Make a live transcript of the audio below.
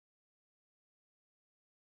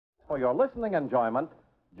for your listening enjoyment,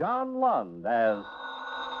 John Lund as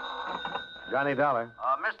Johnny Dollar.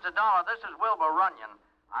 Mr. Dollar, this is Wilbur Runyon.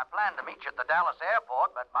 I planned to meet you at the Dallas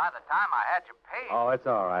airport, but by the time I had you paid... Oh, it's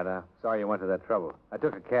all right. Sorry you went to that trouble. I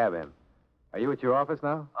took a cab in. Are you at your office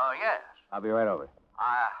now? Yes. I'll be right over.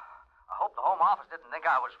 I hope the Home Office didn't think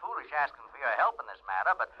I was foolish asking for your help in this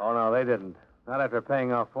matter, but... Oh, no, they didn't. Not after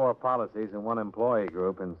paying off 4 policies in one employee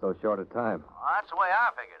group in so short a time. Well, that's the way I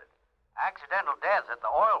figured it. Accidental deaths at the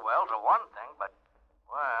oil wells are one thing, but,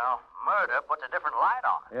 well, murder puts a different light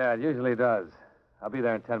on it. Yeah, it usually does. I'll be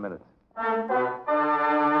there in 10 minutes.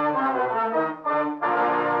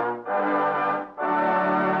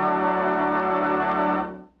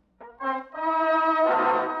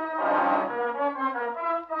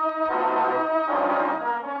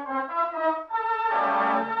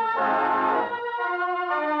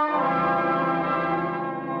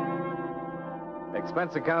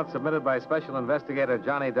 Expense account submitted by Special Investigator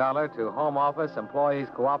Johnny Dollar to Home Office, Employees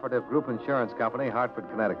Cooperative Group Insurance Company, Hartford,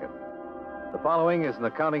 Connecticut. The following is an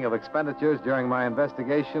accounting of expenditures during my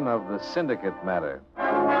investigation of the Syndicate matter.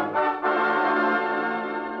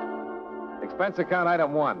 Expense account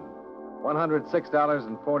item 1,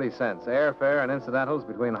 $106.40, airfare and incidentals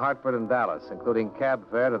between Hartford and Dallas, including cab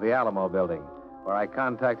fare to the Alamo building, where I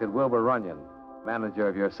contacted Wilbur Runyon, manager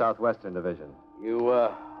of your Southwestern Division. You,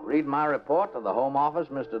 read my report to the Home Office,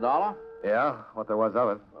 Mr. Dollar? Yeah, what there was of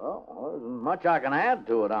it. Well, there isn't much I can add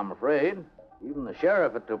to it, I'm afraid. Even the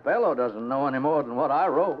sheriff at Tupelo doesn't know any more than what I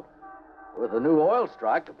wrote. With the new oil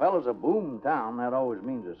strike, Tupelo's a boom town. That always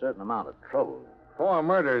means a certain amount of trouble. 4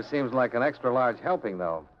 murders seems like an extra large helping,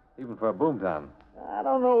 though, even for a boomtown. I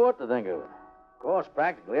don't know what to think of it. Of course,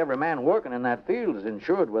 practically every man working in that field is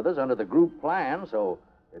insured with us under the group plan, so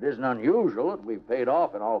it isn't unusual that we've paid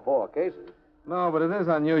off in all 4 cases. No, but it is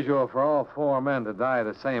unusual for all 4 men to die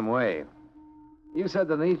the same way. You said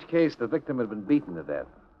that in each case the victim had been beaten to death.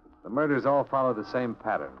 The murders all followed the same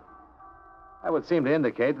pattern. That would seem to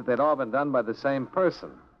indicate that they'd all been done by the same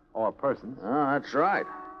person, or persons. Oh, that's right.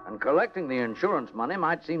 And collecting the insurance money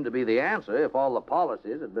might seem to be the answer if all the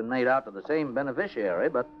policies had been made out to the same beneficiary,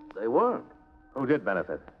 but they weren't. Who did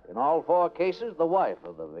benefit? In all 4 cases, the wife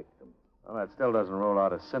of the victim. Well, that still doesn't rule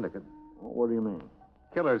out a syndicate. Well, what do you mean?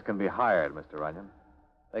 Killers can be hired, Mr. Runyon.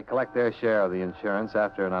 They collect their share of the insurance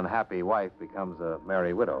after an unhappy wife becomes a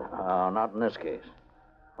merry widow. Not in this case.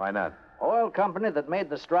 Why not? Oil company that made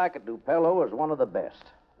the strike at Tupelo is one of the best.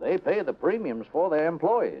 They pay the premiums for their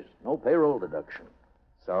employees. No payroll deduction.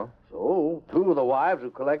 So? So, 2 of the wives who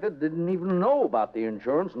collected didn't even know about the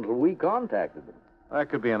insurance until we contacted them. That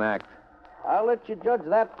could be an act. I'll let you judge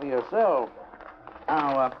that for yourself.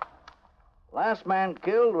 Now, last man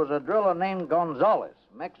killed was a driller named Gonzalez,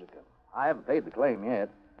 Mexican. I haven't paid the claim yet.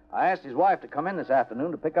 I asked his wife to come in this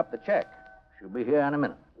afternoon to pick up the check. She'll be here in a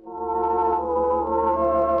minute.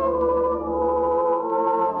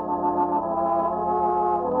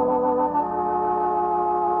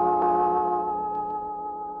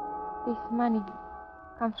 This money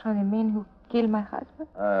comes from the men who killed my husband?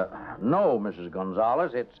 No, Mrs.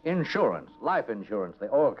 Gonzalez. It's insurance, life insurance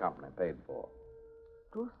the oil company paid for.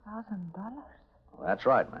 $2,000? Well, that's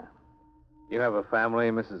right, ma'am. You have a family,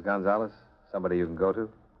 Mrs. Gonzalez? Somebody you can go to?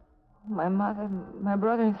 My mother, my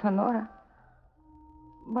brother in Sonora.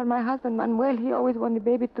 But my husband, Manuel, he always wanted the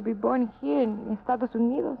baby to be born here in Estados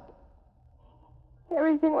Unidos.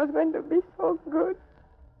 Everything was going to be so good.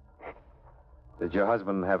 Did your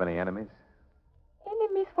husband have any enemies?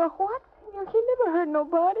 Enemies for what, senor? He never hurt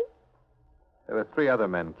nobody. There were 3 other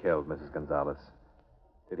men killed, Mrs. Gonzalez.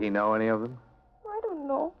 Did he know any of them? I don't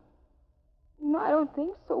know. No, I don't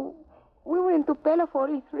think so. We were in Tupelo for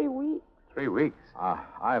only 3 weeks. 3 weeks?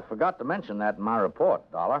 I forgot to mention that in my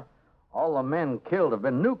report, Dollar. All the men killed have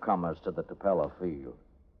been newcomers to the Tupelo field.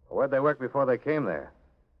 Well, where'd they work before they came there?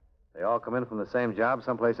 They all come in from the same job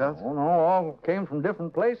someplace else? Oh, no, all came from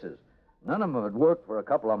different places. None of them had worked for a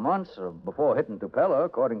couple of months before hitting Tupelo,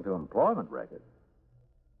 according to employment records.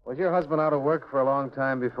 Was your husband out of work for a long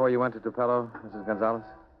time before you went to Tupelo, Mrs. Gonzalez?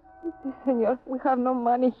 Yes, senor. We have no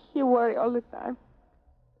money. He worried all the time.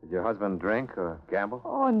 Did your husband drink or gamble?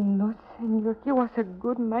 Oh, no, senor. He was a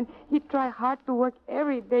good man. He tried hard to work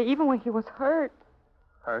every day, even when he was hurt.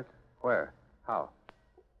 Hurt? Where? How?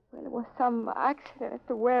 Well, it was some accident at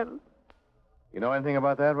the well. You know anything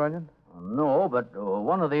about that, Runyon? No, but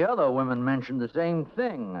one of the other women mentioned the same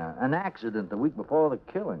thing. An accident the week before the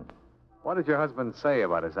killing. What did your husband say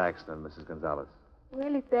about his accident, Mrs. Gonzalez?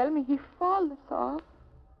 Well, he told me he falls off,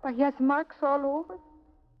 but he has marks all over.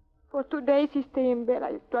 For 2 days he stayed in bed.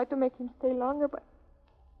 I tried to make him stay longer, but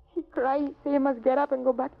he cried. He said he must get up and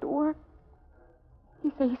go back to work.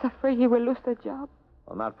 He said he's afraid he will lose the job.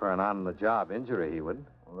 Well, not for an on-the-job injury, he wouldn't.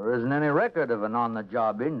 Well, there isn't any record of an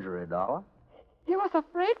on-the-job injury, Dollar. He was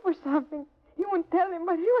afraid for something. He wouldn't tell him,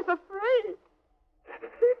 but he was afraid.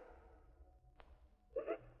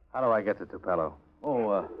 How do I get to Tupelo?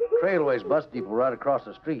 Oh, Trailways bus depot right across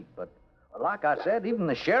the street. But like I said, even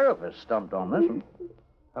the sheriff is stumped on this one.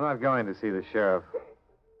 I'm not going to see the sheriff.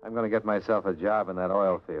 I'm going to get myself a job in that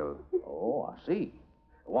oil field. Oh, I see.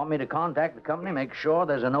 Want me to contact the company, make sure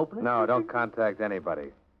there's an opening? No, don't contact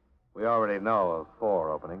anybody. We already know of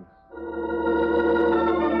 4 openings.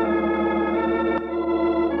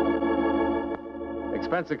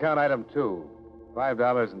 Expense account item 2.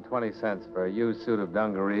 $5.20 for a used suit of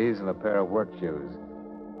dungarees and a pair of work shoes.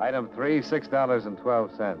 Item 3,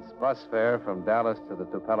 $6.12. Bus fare from Dallas to the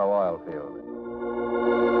Tupelo oil field.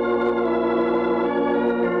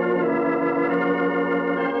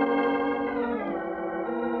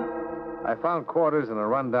 I found quarters in a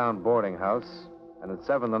rundown boarding house, and at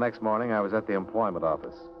 7 the next morning, I was at the employment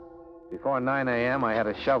office. Before 9 a.m., I had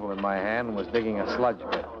a shovel in my hand and was digging a sludge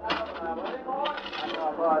pit.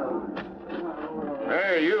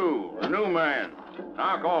 Hey, you, the new man.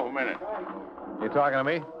 Knock off a minute. You talking to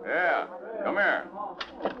me? Yeah, come here.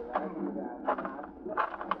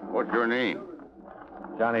 What's your name?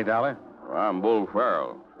 Johnny Dollar? Well, I'm Bull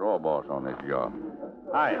Farrell, straw boss on this job.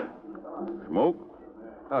 Hi. Smoke?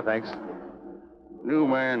 No, thanks. New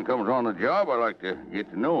man comes on the job, I like to get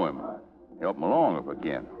to know him. Help him along if I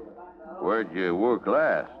can. Where'd you work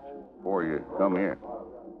last before you come here?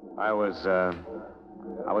 I was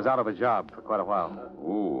out of a job for quite a while.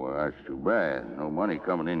 Oh, that's too bad. No money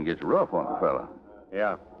coming in gets rough on a fella.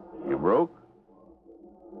 Yeah. You broke?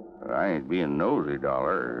 I ain't being nosy,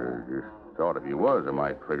 Dollar. Just thought if you was, I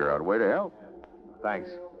might figure out a way to help.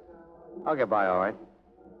 Thanks. I'll get by all right.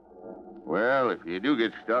 Well, if you do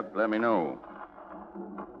get stuck, let me know.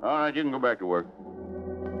 All right, you can go back to work.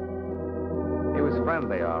 He was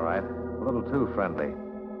friendly, all right. A little too friendly.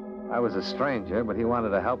 I was a stranger, but he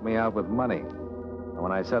wanted to help me out with money. And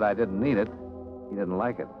when I said I didn't need it, he didn't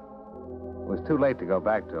like it. It was too late to go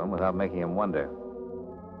back to him without making him wonder.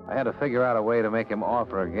 I had to figure out a way to make him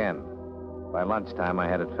offer again. By lunchtime, I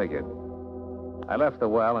had it figured. I left the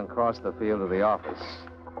well and crossed the field to the office.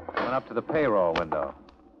 I went up to the payroll window.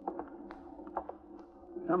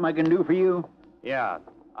 Something I can do for you? Yeah,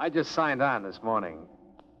 I just signed on this morning.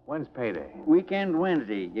 When's payday? Weekend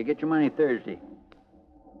Wednesday. You get your money Thursday.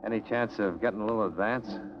 Any chance of getting a little advance?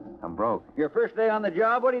 I'm broke. Your first day on the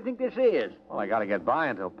job, what do you think this is? Well, I gotta get by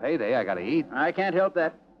until payday. I gotta eat. I can't help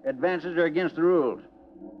that. Advances are against the rules.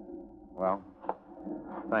 Well,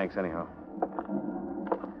 thanks anyhow.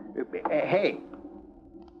 Hey,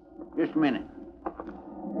 just a minute.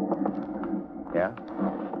 Yeah?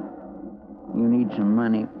 You need some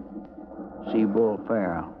money. See Bull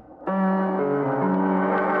Farrell.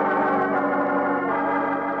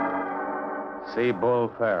 See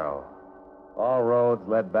Bull Farrell. All roads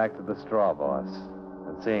led back to the straw boss.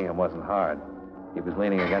 And seeing him wasn't hard. He was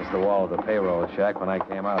leaning against the wall of the payroll shack when I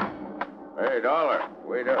came out. Hey, Dollar,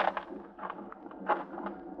 wait up.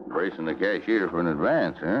 Bracing the cashier for an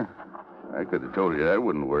advance, huh? I could have told you that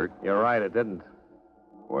wouldn't work. You're right, it didn't.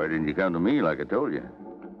 Why didn't you come to me like I told you?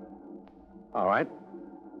 All right.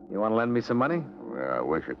 You want to lend me some money? Well, I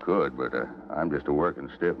wish I could, but I'm just a working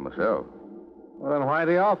stiff myself. Well, then why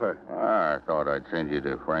the offer? I thought I'd send you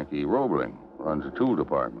to Frankie Roebling. Runs the tool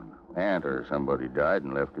department. Aunt or somebody died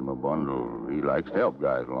and left him a bundle. He likes to help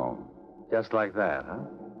guys along. Just like that, huh?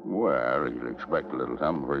 Well, he'll expect a little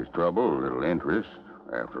something for his trouble, a little interest.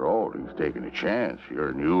 After all, he's taking a chance.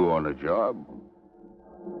 You're new on the job.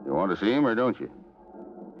 You want to see him or don't you?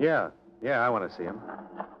 Yeah, I want to see him.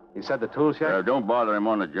 You said the tool shack? Don't bother him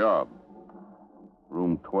on the job.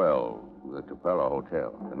 Room 12, the Tupelo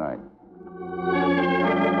Hotel, tonight.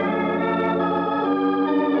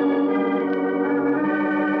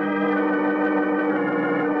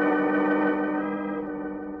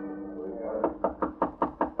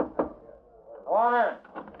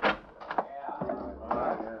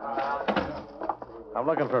 I'm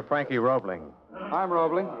looking for Frankie Roebling. I'm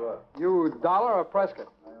Roebling. You Dollar or Prescott?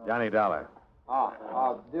 Johnny Dollar.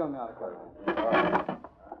 Deal me out of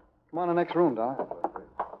Come on to the next room, Dollar.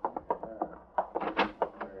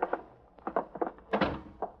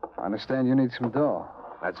 I understand you need some dough.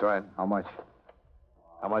 That's right. How much?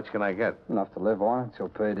 How much can I get? Enough to live on until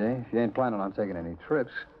payday. If you ain't planning on taking any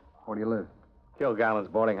trips, where do you live? Kilgallen's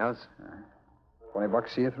boarding house. $20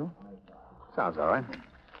 see you through? Sounds all right.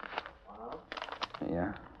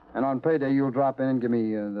 Yeah. And on payday, you'll drop in and give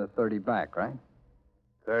me the 30 back, right?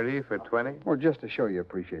 30 for 20? Well, just to show you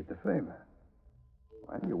appreciate the favor.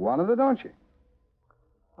 Well, you wanted it, don't you?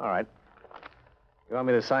 All right. You want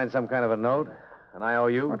me to sign some kind of a note? An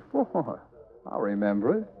IOU? What for? I'll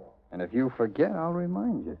remember it. And if you forget, I'll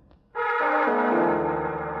remind you.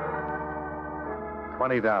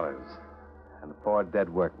 $20 and 4 dead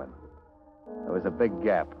workmen. There was a big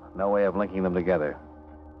gap, no way of linking them together.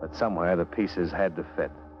 But somewhere the pieces had to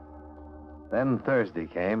fit. Then Thursday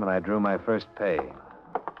came, and I drew my first pay.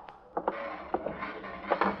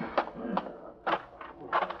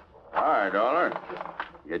 Hi, Dollar.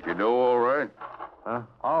 Get your dough all right? Huh?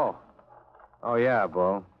 Oh, yeah,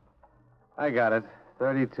 Bo. I got it.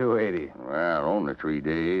 $32.80. Well, only 3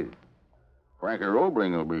 days. Frankie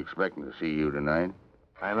Roebling will be expecting to see you tonight.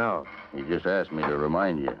 I know. He just asked me to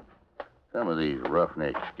remind you. Some of these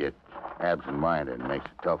roughnecks get absent-minded and makes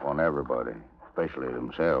it tough on everybody, especially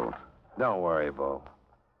themselves. Don't worry, Bo.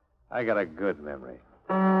 I got a good memory.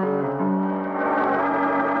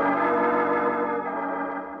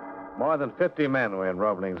 More than 50 men were in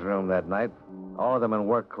Roebling's room that night. All of them in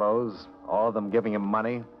work clothes, all of them giving him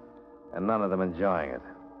money, and none of them enjoying it.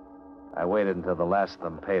 I waited until the last of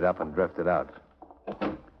them paid up and drifted out.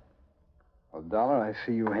 Well, Dollar, I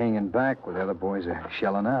see you hanging back while the other boys are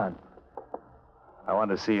shelling out. I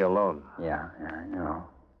wanted to see you alone. Yeah, I know.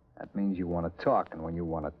 That means you want to talk, and when you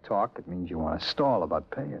want to talk, it means you want to stall about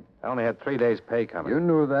paying. I only had 3 days' pay coming. You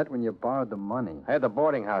knew that when you borrowed the money. I had the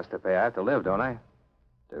boarding house to pay. I have to live, don't I?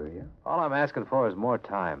 Do you? All I'm asking for is more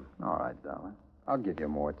time. All right, Dollar. I'll give you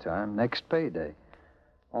more time. Next payday.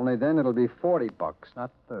 Only then it'll be $40,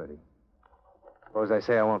 not 30. Suppose I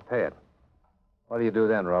say I won't pay it. What do you do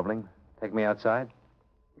then, Roebling? Take me outside?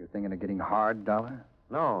 You thinking of getting hard, Dollar?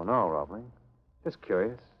 No, Roebling. Just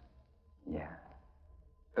curious. Yeah.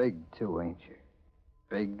 Big, too, ain't you?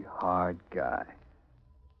 Big, hard guy.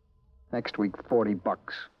 Next week, $40.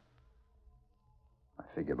 I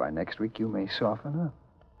figure by next week you may soften up.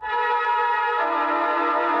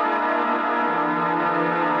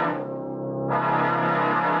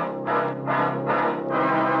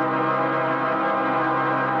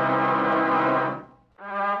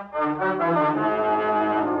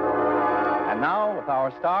 And now, with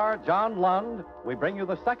our star, John Lund, we bring you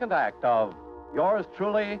the second act of Yours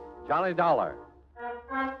Truly, Johnny Dollar.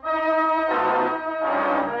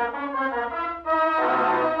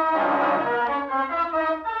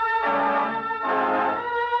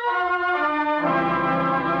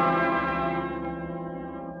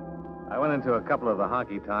 I went into a couple of the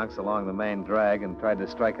honky-tonks along the main drag and tried to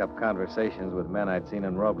strike up conversations with men I'd seen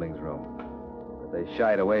in Roebling's room. But they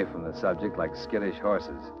shied away from the subject like skittish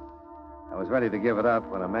horses. I was ready to give it up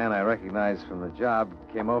when a man I recognized from the job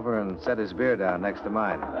came over and set his beer down next to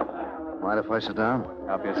mine. Mind if I sit down?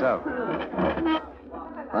 Help yourself.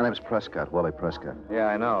 My name's Prescott, Willie Prescott. Yeah,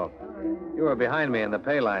 I know. You were behind me in the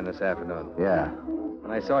pay line this afternoon. Yeah.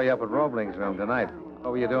 And I saw you up at Roebling's room tonight.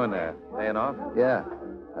 What were you doing there? Paying off? Yeah.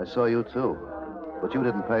 I saw you, too. But you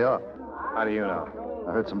didn't pay off. How do you know?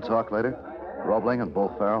 I heard some talk later. Roebling and Bull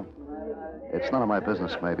Farrell. It's none of my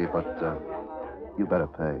business, maybe, but you better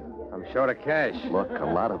pay. I'm short of cash. Look, a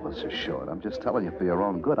lot of us are short. I'm just telling you for your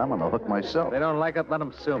own good. I'm on the hook myself. If they don't like it, let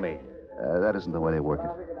them sue me. That isn't the way they work it.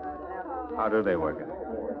 How do they work it?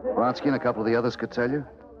 Vronsky and a couple of the others could tell you.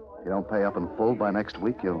 If you don't pay up in full by next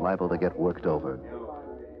week, you're liable to get worked over.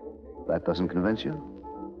 That doesn't convince you?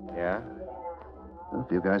 Yeah? Well, a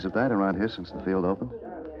few guys have died around here since the field opened.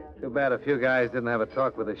 Too bad a few guys didn't have a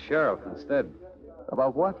talk with the sheriff instead.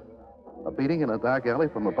 About what? A beating in a dark alley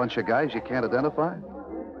from a bunch of guys you can't identify?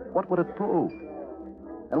 What would it prove?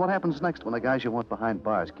 And what happens next when the guys you want behind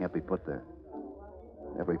bars can't be put there?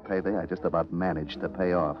 Every payday, I just about managed to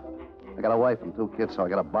pay off. I got a wife and 2 kids, so I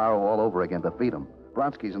got to borrow all over again to feed them.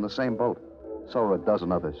 Vronsky's in the same boat. So are a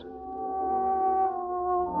dozen others.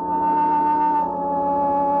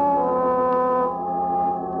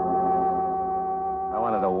 I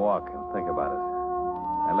wanted to walk and think about it.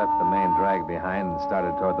 I left the main drag behind and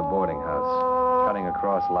started toward the boarding house, cutting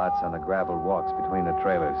across lots on the graveled walks between the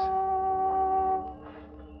trailers.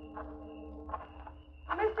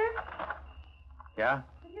 Mister, Yeah?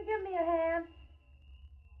 could you give me a hand?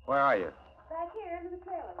 Where are you? Back here into the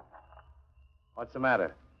trailer. What's the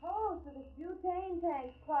matter? Oh, so this butane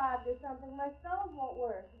tank's clogged or something. My stove won't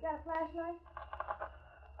work. You got a flashlight?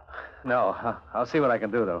 No. I'll see what I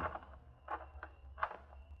can do, though.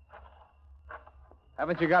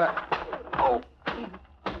 Haven't you got a... Oh!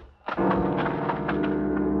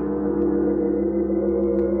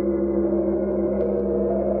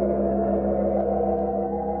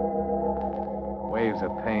 Waves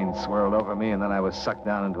of pain swirled over me, and then I was sucked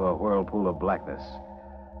down into a whirlpool of blackness.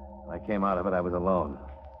 When I came out of it, I was alone.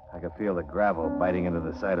 I could feel the gravel biting into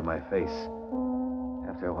the side of my face.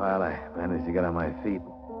 After a while, I managed to get on my feet.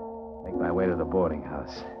 I make my way to the boarding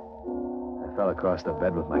house. I fell across the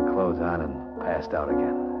bed with my clothes on and passed out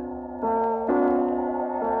again.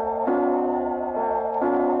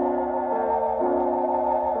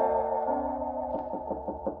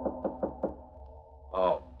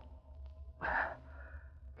 Oh.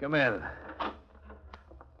 Come in.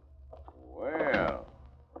 Well,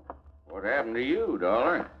 what happened to you,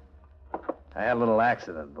 Dollar? I had a little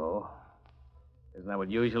accident, Bull. Isn't that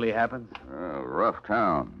what usually happens? Rough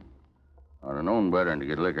town. I'd have known better than to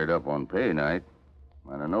get liquored up on pay night.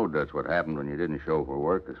 I'd have known that's what happened when you didn't show for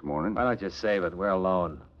work this morning. Why don't you save it? We're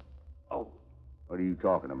alone. Oh, What are you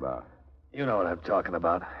talking about? you know what I'm talking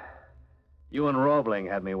about. You and Roebling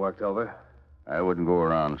had me worked over. I wouldn't go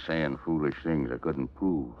around saying foolish things I couldn't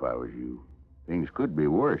prove if I was you. Things could be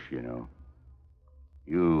worse, you know.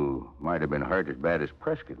 You might have been hurt as bad as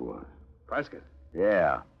Prescott was. Prescott?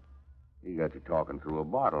 Yeah. He got to talking through a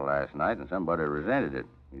bottle last night, and somebody resented it.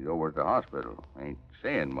 He's over at the hospital. Ain't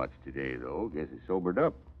saying much today, though. Guess he's sobered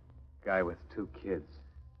up. Guy with 2 kids.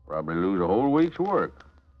 Probably lose a whole week's work.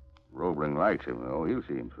 Roebling likes him, though. He'll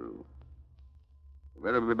see him through. You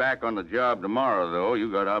better be back on the job tomorrow, though. You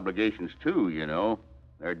got obligations, too, you know.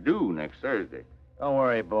 They're due next Thursday. Don't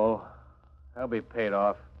worry, Bull. I'll be paid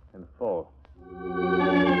off in full.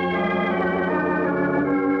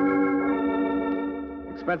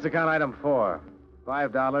 Expense account item 4.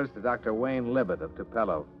 $5 to Dr. Wayne Libet of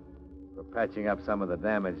Tupelo for patching up some of the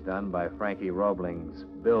damage done by Frankie Roebling's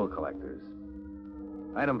bill collectors.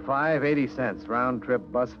 Item 5, 80 cents,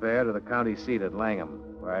 round-trip bus fare to the county seat at Langham,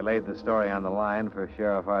 where I laid the story on the line for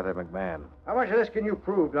Sheriff Arthur McMahon. How much of this can you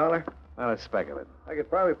prove, Dollar? Not a speck of it. I could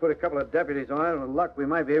probably put a couple of deputies on it, and with luck, we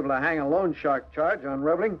might be able to hang a loan shark charge on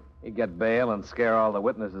Roebling. He'd get bail and scare all the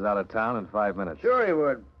witnesses out of town in 5 minutes. Sure he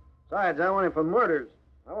would. Besides, I want him for murders.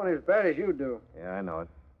 I want him as bad as you do. Yeah, I know it.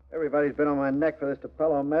 Everybody's been on my neck for this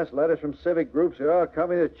Tupelo mess. Letters from civic groups. They all come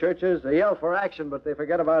to churches. They yell for action, but they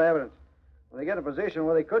forget about evidence. When they get in a position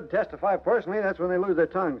where they could testify personally, that's when they lose their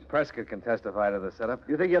tongues. Prescott can testify to the setup.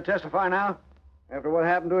 You think he'll testify now? After what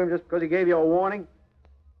happened to him just because he gave you a warning?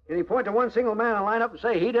 Can he point to one single man and line up and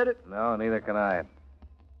say he did it? No, neither can I.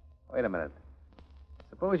 Wait a minute.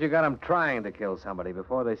 Suppose you got him trying to kill somebody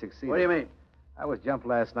before they succeeded. What do you mean? I was jumped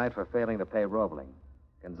last night for failing to pay Roebling.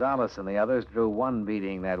 Gonzalez and the others drew one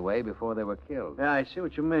beating that way before they were killed. Yeah, I see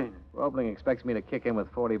what you mean. Roebling expects me to kick him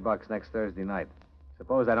with $40 next Thursday night.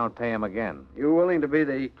 Suppose I don't pay him again. You willing to be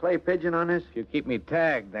the clay pigeon on this? If you keep me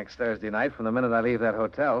tagged next Thursday night from the minute I leave that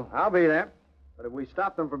hotel. I'll be there. But if we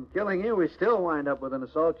stop them from killing you, we still wind up with an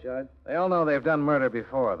assault charge. They all know they've done murder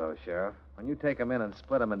before, though, Sheriff. When you take them in and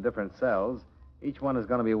split them in different cells, each one is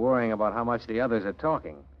going to be worrying about how much the others are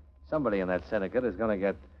talking. Somebody in that syndicate is going to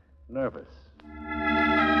get nervous.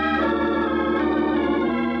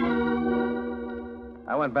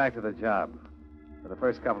 I went back to the job. For the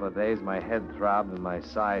first couple of days, my head throbbed and my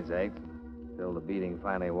sides ached until the beating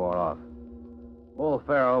finally wore off. Bull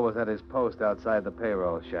Farrell was at his post outside the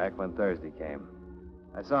payroll shack when Thursday came.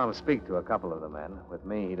 I saw him speak to a couple of the men. With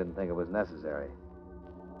me, he didn't think it was necessary.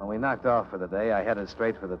 When we knocked off for the day, I headed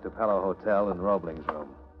straight for the Tupelo Hotel in Roebling's room.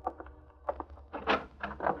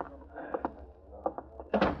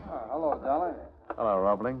 Oh, hello, Dollar. Hello,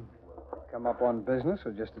 Roebling. Come up on business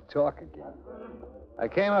or just to talk again? I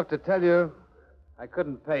came up to tell you I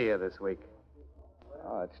couldn't pay you this week.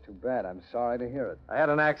 Oh, it's too bad. I'm sorry to hear it. I had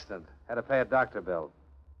an accident. Had to pay a doctor bill.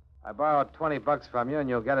 I borrowed $20 from you, and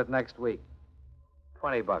you'll get it next week.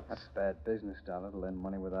 $20. That's bad business, Dollar, to lend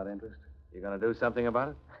money without interest. You gonna do something about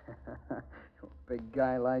it? A big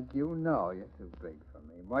guy like you? No, you're too big for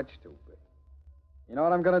me. Much too big. You know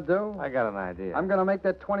what I'm going to do? I got an idea. I'm going to make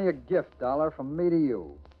that 20 a gift, Dollar, from me to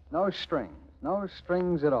you. No strings. No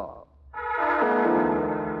strings at all. I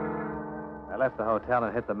left the hotel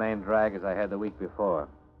and hit the main drag as I had the week before.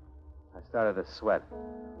 I started to sweat.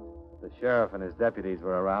 If the sheriff and his deputies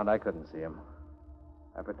were around, I couldn't see him.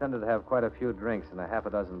 I pretended to have quite a few drinks in a half a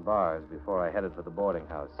dozen bars before I headed for the boarding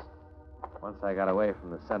house. Once I got away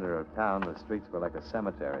from the center of town, the streets were like a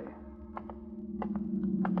cemetery.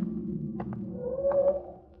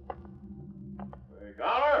 Hey,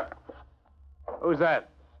 Dollar? Who's that?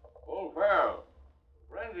 Bull Farrell.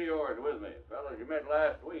 Friends of yours with me. Fellas you met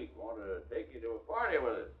last week. Want to take you to a party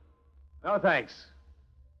with us. No, thanks.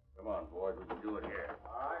 Come on, boys. We can do it here.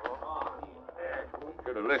 All right, come on.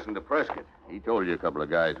 Should have listened to Prescott. He told you a couple of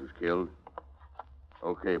guys was killed.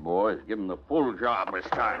 Okay, boys. Give them the full job this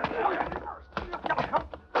time.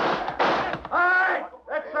 All right,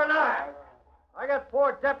 that's enough. I got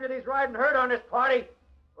 4 deputies riding herd on this party.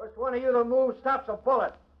 First one of you to move stops a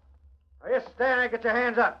bullet. Now, just stand there and get your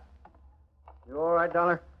hands up. You all right,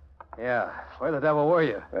 Dollar? Yeah. Where the devil were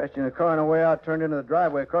you? Passed you in the car on the way out, turned into the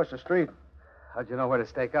driveway across the street. How'd you know where to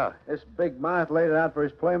stake out? This big mouth laid it out for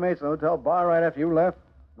his playmates in the hotel bar right after you left.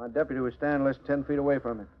 My deputy was standing less than 10 feet away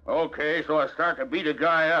from him. Okay, so I start to beat a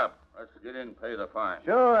guy up. Let's get in and pay the fine.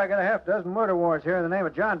 Sure, I got a half dozen murder warrants here in the name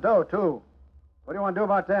of John Doe, too. What do you want to do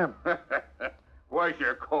about them? Where's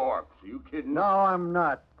your corpse? Are you kidding? No, I'm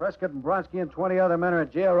not. Prescott and Bronsky and 20 other men are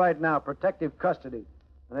in jail right now, protective custody.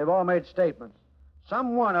 And they've all made statements.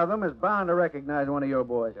 Some one of them is bound to recognize one of your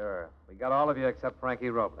boys. Sure. We got all of you except Frankie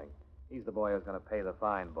Roebling. He's the boy who's going to pay the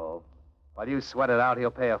fine, Bull. While you sweat it out,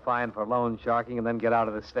 he'll pay a fine for loan sharking and then get out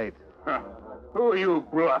of the state. Who are you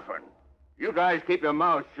bluffing? You guys keep your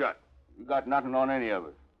mouths shut. You got nothing on any of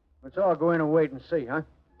us. Let's all go in and wait and see, huh?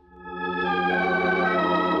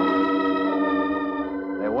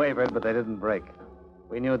 They wavered, but they didn't break.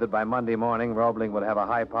 We knew that by Monday morning, Roebling would have a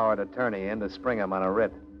high-powered attorney in to spring him on a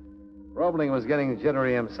writ. Roebling was getting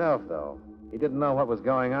jittery himself, though. He didn't know what was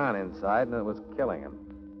going on inside, and it was killing him.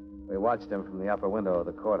 We watched him from the upper window of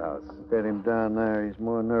the courthouse. Look at him down there. He's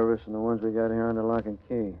more nervous than the ones we got here under lock and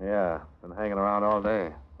key. Yeah, been hanging around all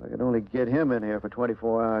day. If I could only get him in here for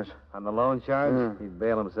 24 hours. On the loan charge, he'd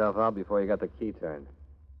bail himself out before he got the key turned.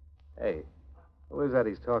 Hey, who is that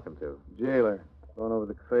he's talking to? Jailer. Going over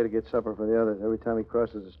to the cafe to get supper for the others. Every time he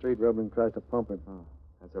crosses the street, Roebling tries to pump him. Oh,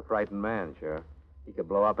 that's a frightened man, Sheriff. He could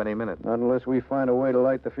blow up any minute. Not unless we find a way to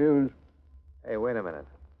light the fuse. Hey, wait a minute.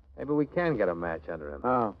 Maybe we can get a match under him.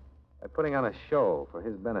 How? By putting on a show for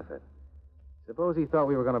his benefit. Suppose he thought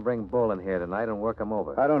we were going to bring Bull in here tonight and work him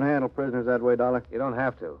over. I don't handle prisoners that way, Dollar. You don't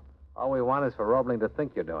have to. All we want is for Roebling to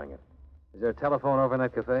think you're doing it. Is there a telephone over in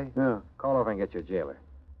that cafe? Yeah. Call over and get your jailer.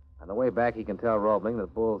 On the way back, he can tell Roebling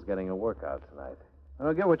that Bull's getting a workout tonight. I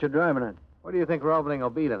don't get what you're driving at. Where do you think Roebling will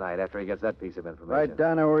be tonight after he gets that piece of information? Right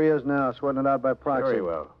down there where he is now, sweating it out by proxy. Sure he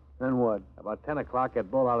will. Then what? About 10 o'clock, get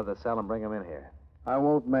Bull out of the cell and bring him in here. I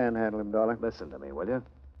won't manhandle him, Dollar. Listen to me, will you?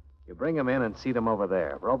 You bring him in and seat him over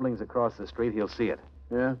there. If Roebling's across the street, he'll see it.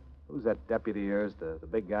 Yeah? Who's that deputy of yours, the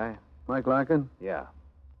big guy? Mike Larkin? Yeah.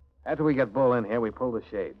 After we get Bull in here, we pull the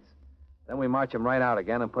shades. Then we march him right out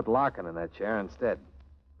again and put Larkin in that chair instead.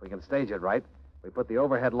 If we can stage it right, we put the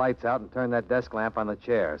overhead lights out and turn that desk lamp on the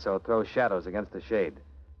chair so it throws shadows against the shade.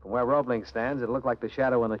 From where Roebling stands, it'll look like the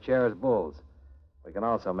shadow in the chair is Bull's. We can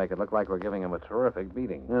also make it look like we're giving him a terrific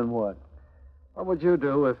beating. Then what? What would you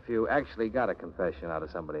do if you actually got a confession out of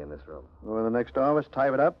somebody in this room? Go in the next office,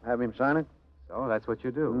 type it up, have him sign it? So that's what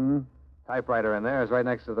you do. Mm-hmm. Typewriter in there is right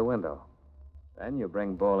next to the window. Then you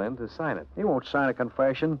bring Bull in to sign it. He won't sign a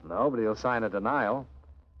confession. No, but he'll sign a denial.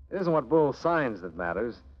 It isn't what Bull signs that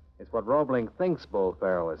matters. It's what Roebling thinks Bull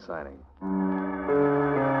Farrell is signing.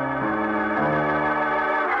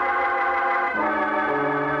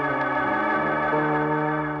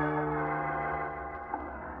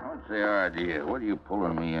 What's the idea? What are you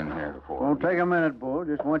pulling me in here for? Won't take a minute, Bull.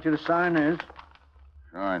 Just want you to sign this.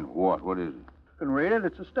 Sign what? What is it? You can read it.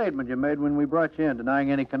 It's a statement you made when we brought you in,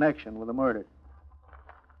 denying any connection with the murder.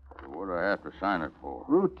 What do I have to sign it for?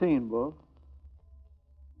 Routine, Bull.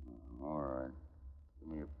 All right.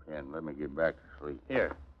 Give me a pen. Let me get back to sleep.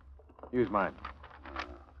 Here. Use mine.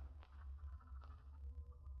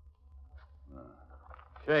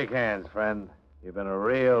 Shake hands, friend. You've been a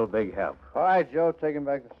real big help. All right, Joe, take him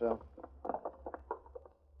back to cell.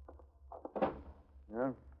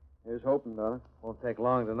 Yeah, here's hoping, Dollar. Won't take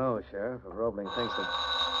long to know, Sheriff, if Roebling thinks that...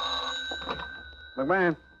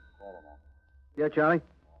 McMahon. Yeah, Charlie?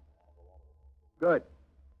 Good.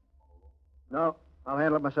 No, I'll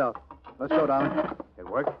handle it myself. Let's go, Dollar. It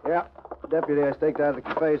worked? Yeah. The deputy I staked out at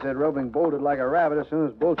the cafe said Roebling bolted like a rabbit as soon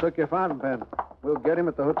as Bull took your fountain pen. We'll get him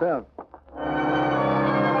at the hotel.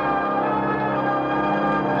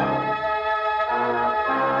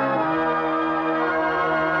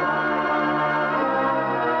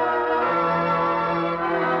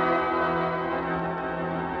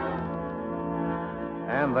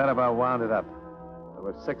 And that about wound it up. There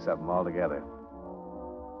were 6 of them altogether.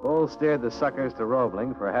 Bull steered the suckers to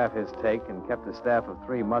Roebling for half his take and kept a staff of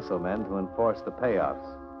 3 muscle men to enforce the payoffs.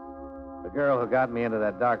 The girl who got me into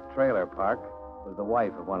that dark trailer park was the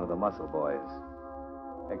wife of one of the muscle boys.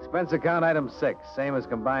 Expense account item 6, same as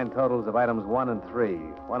combined totals of items 1 and 3,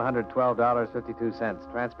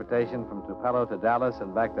 $112.52. Transportation from Tupelo to Dallas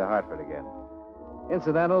and back to Hartford again.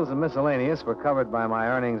 Incidentals and miscellaneous were covered by my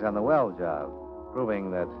earnings on the well job, proving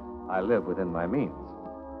that I live within my means.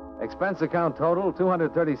 Expense account total,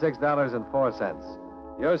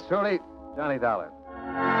 $236.04. Yours truly, Johnny Dollar.